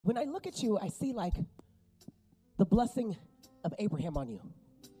when I look at you, I see like the blessing of Abraham on you.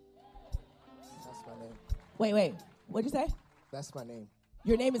 That's my name. Wait. What'd you say? That's my name.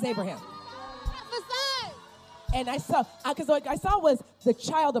 Your name is Abraham. And I saw, because what I saw was the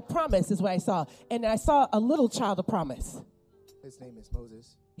child of promise is what I saw. And I saw a little child of promise. His name is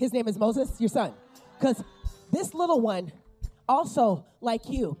Moses. His name is Moses, your son. Because this little one, also like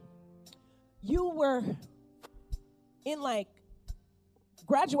you were in like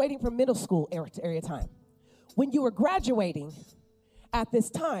graduating from middle school area time. When you were graduating at this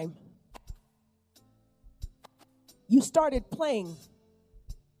time, you started playing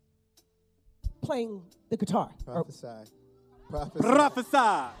the guitar. Prophesy.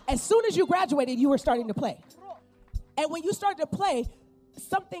 As soon as you graduated, you were starting to play. And when you started to play,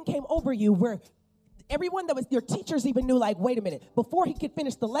 something came over you where everyone that was your teachers even knew, like, wait a minute, before he could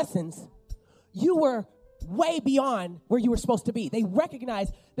finish the lessons, you were way beyond where you were supposed to be. They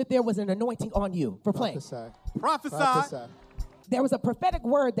recognized that there was an anointing on you for playing. Prophesy. There was a prophetic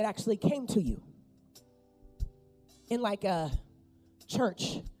word that actually came to you in like a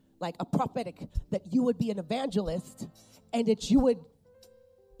church, like a prophetic, that you would be an evangelist and that you would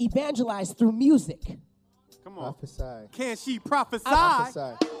evangelize through music. Come on. Prophesy. Can she prophesy?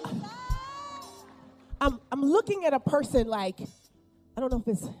 Prophesy. I'm looking at a person like, I don't know if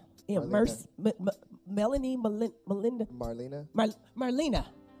it's Melanie, Melinda. Marlena.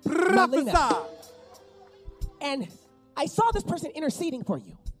 Prophesy. And I saw this person interceding for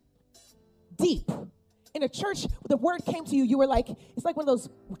you. Deep. In a church, the word came to you, you were like, it's like one of those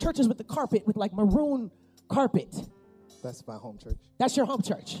churches with the carpet, with like maroon carpet. That's my home church. That's your home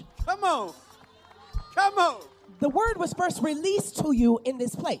church. Come on. Come on. The word was first released to you in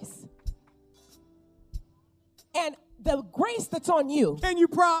this place. And the grace that's on you. Can you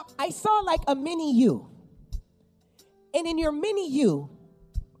prop? I saw like a mini you. And in your mini you,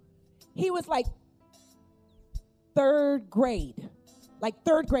 he was like third grade. Like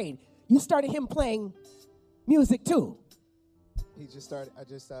third grade. You started him playing music too. He just started,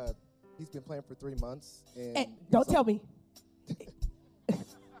 he's been playing for 3 months. And don't tell me.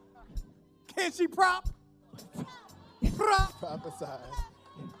 Can she prop? Prop. Prophesy.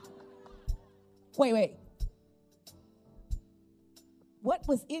 Wait. What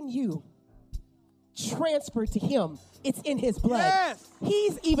was in you transferred to him. It's in his blood. Yes.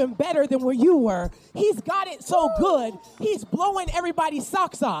 He's even better than where you were. He's got it so good. He's blowing everybody's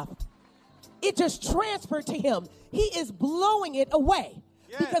socks off. It just transferred to him. He is blowing it away.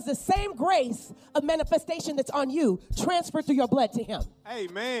 Yes. Because the same grace of manifestation that's on you transferred through your blood to him.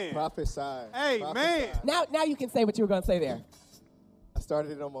 Amen. Prophesy. Amen. Prophesy. Now you can say what you were going to say there. I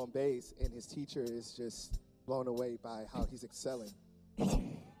started him on bass, and his teacher is just blown away by how he's excelling.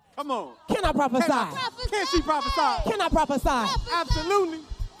 Come on. Can I prophesy? Can she prophesy? Can I prophesy? Absolutely.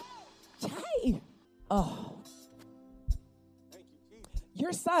 Hey. Oh. Thank you, Jesus.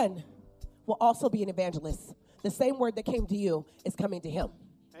 Your son will also be an evangelist. The same word that came to you is coming to him.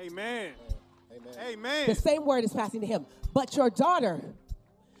 Amen. Amen. Amen. The same word is passing to him. But your daughter,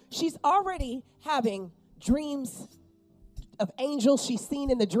 she's already having dreams of angels she's seen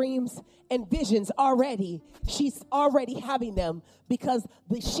in the dreams and visions already. She's already having them because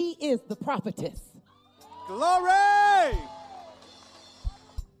she is the prophetess. Glory.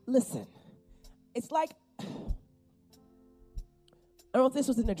 Listen, it's like, I don't know if this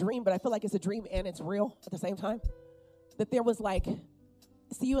was in a dream, but I feel like it's a dream and it's real at the same time. That there was like,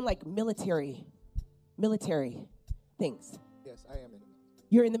 see you in like military things. Yes, I am in.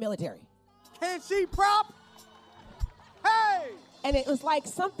 You're in the military. Can she prop? Hey. And it was like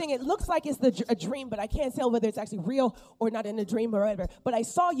something, it looks like it's a dream, but I can't tell whether it's actually real or not in a dream or whatever. But I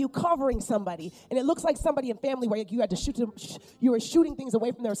saw you covering somebody, and it looks like somebody in family where you had to shoot them, you were shooting things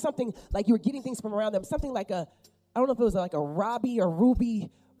away from them, or something like you were getting things from around them, something like I don't know if it was like a Robbie or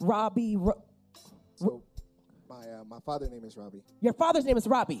Robbie. So my father's name is Robbie. Your father's name is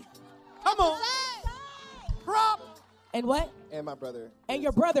Robbie. Come on. Prop. And what? And my brother. And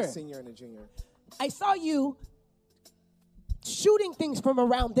your brother. A senior and a junior. I saw you shooting things from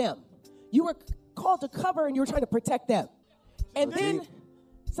around them. You were called to cover and you were trying to protect them. And then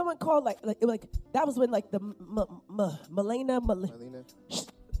someone called like that was when like the Melena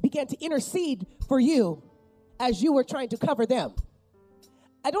began to intercede for you as you were trying to cover them.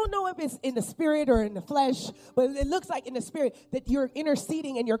 I don't know if it's in the spirit or in the flesh, but it looks like in the spirit that you're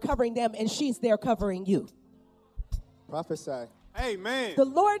interceding and you're covering them and she's there covering you. Prophesy. Amen. The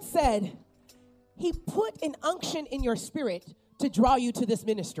Lord said he put an unction in your spirit to draw you to this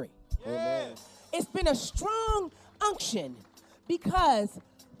ministry. Amen. It's been a strong unction because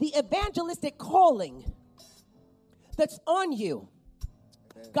the evangelistic calling that's on you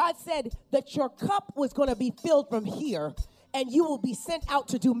God said that your cup was going to be filled from here, and you will be sent out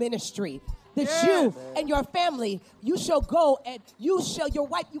to do ministry. That you and your family, you shall go, and you shall, your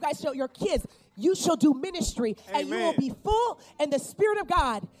wife, you guys shall, your kids, you shall do ministry, and you will be full, and the Spirit of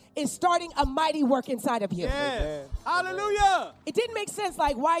God is starting a mighty work inside of you. Yes. Hallelujah. It didn't make sense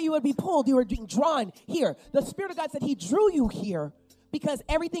like why you would be pulled. You were being drawn here. The Spirit of God said he drew you here because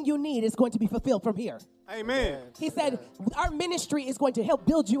everything you need is going to be fulfilled from here. Amen. He said our ministry is going to help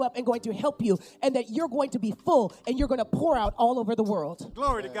build you up and going to help you, and that you're going to be full and you're going to pour out all over the world.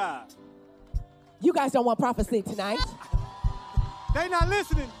 Glory to God. You guys don't want prophecy tonight. They not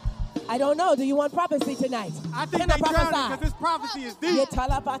listening. I don't know. Do you want prophecy tonight? I think they drowning because this prophecy is deep.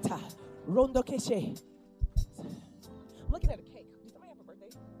 Rondo keshe. I'm looking at a cake. Does somebody have a birthday?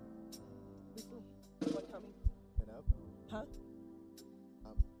 What coming? Huh?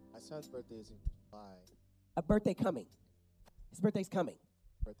 My son's birthday is in July. A birthday coming. His birthday's coming.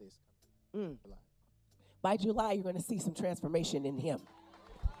 Birthday's coming. July. By July, you're going to see some transformation in him.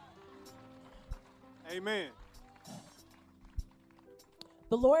 Amen.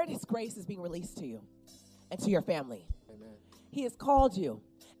 The Lord's grace is being released to you and to your family. Amen. He has called you.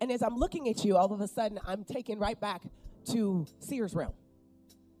 And as I'm looking at you, all of a sudden, I'm taken right back to Seer's realm.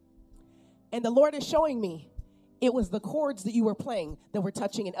 And the Lord is showing me it was the chords that you were playing that were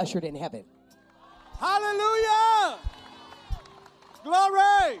touching and ushered in heaven. Hallelujah.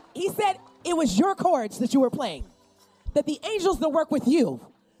 Glory. He said it was your chords that you were playing, that the angels that work with you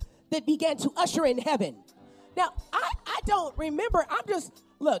that began to usher in heaven. Now, I don't remember.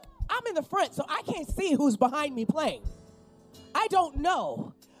 Look, I'm in the front, so I can't see who's behind me playing. I don't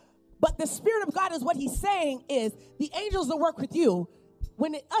know. But the Spirit of God is what he's saying is the angels that work with you,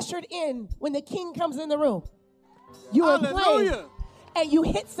 when it ushered in, when the king comes in the room, you were playing, and you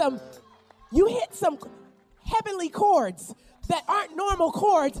hit some heavenly chords that aren't normal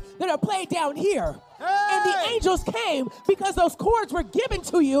chords that are played down here. Hey. And the angels came because those chords were given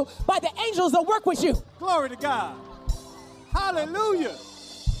to you by the angels that work with you. Glory to God. Hallelujah.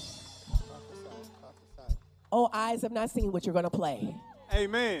 Oh, eyes have not seen what you're going to play.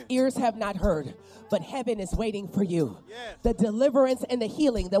 Amen. Ears have not heard, but heaven is waiting for you. Yes. The deliverance and the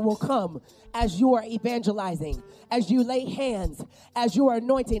healing that will come as you are evangelizing, as you lay hands, as you are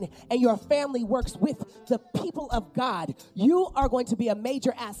anointing, and your family works with the people of God. You are going to be a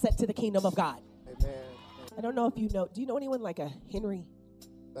major asset to the kingdom of God. Amen. I don't know if you know. Do you know anyone like a Henry?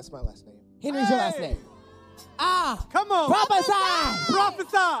 That's my last name. Henry's your last name. Come on. Prophesy.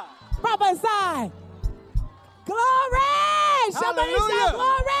 Prophesy. Prophesy. Glory! Somebody shout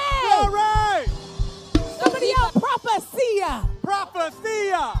glory! Glory! Somebody yell prophecia!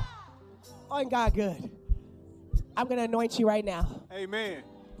 Prophecia! Oh, God, good. I'm going to anoint you right now. Amen.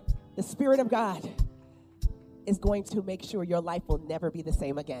 The Spirit of God is going to make sure your life will never be the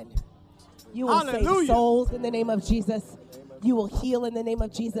same again. You will save souls in the name of Jesus. You will heal in the name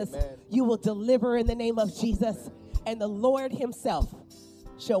of Jesus. Amen. You will deliver in the name of Jesus. And the Lord himself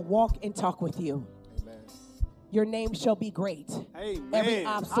shall walk and talk with you. Your name shall be great. Amen. Every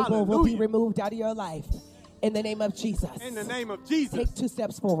obstacle will be removed out of your life. In the name of Jesus. In the name of Jesus. Take 2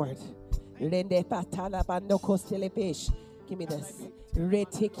 steps forward. Give me this.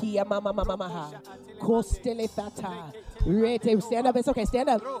 Stand up. It's okay. Stand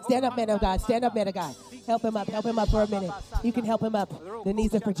up. Stand up, man of God. Stand up, man of God. Help him up. Help him up for a minute. You can help him up. The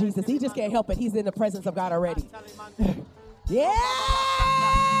knees are for Jesus. He just can't help it. He's in the presence of God already. Yeah!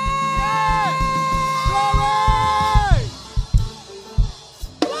 Glory!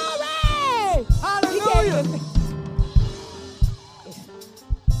 Glory! Hallelujah!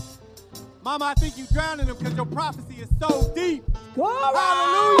 Mama, I think you're drowning them because your prophecy is so deep. Glory!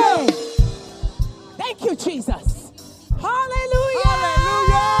 Hallelujah! Thank you, Jesus. Hallelujah!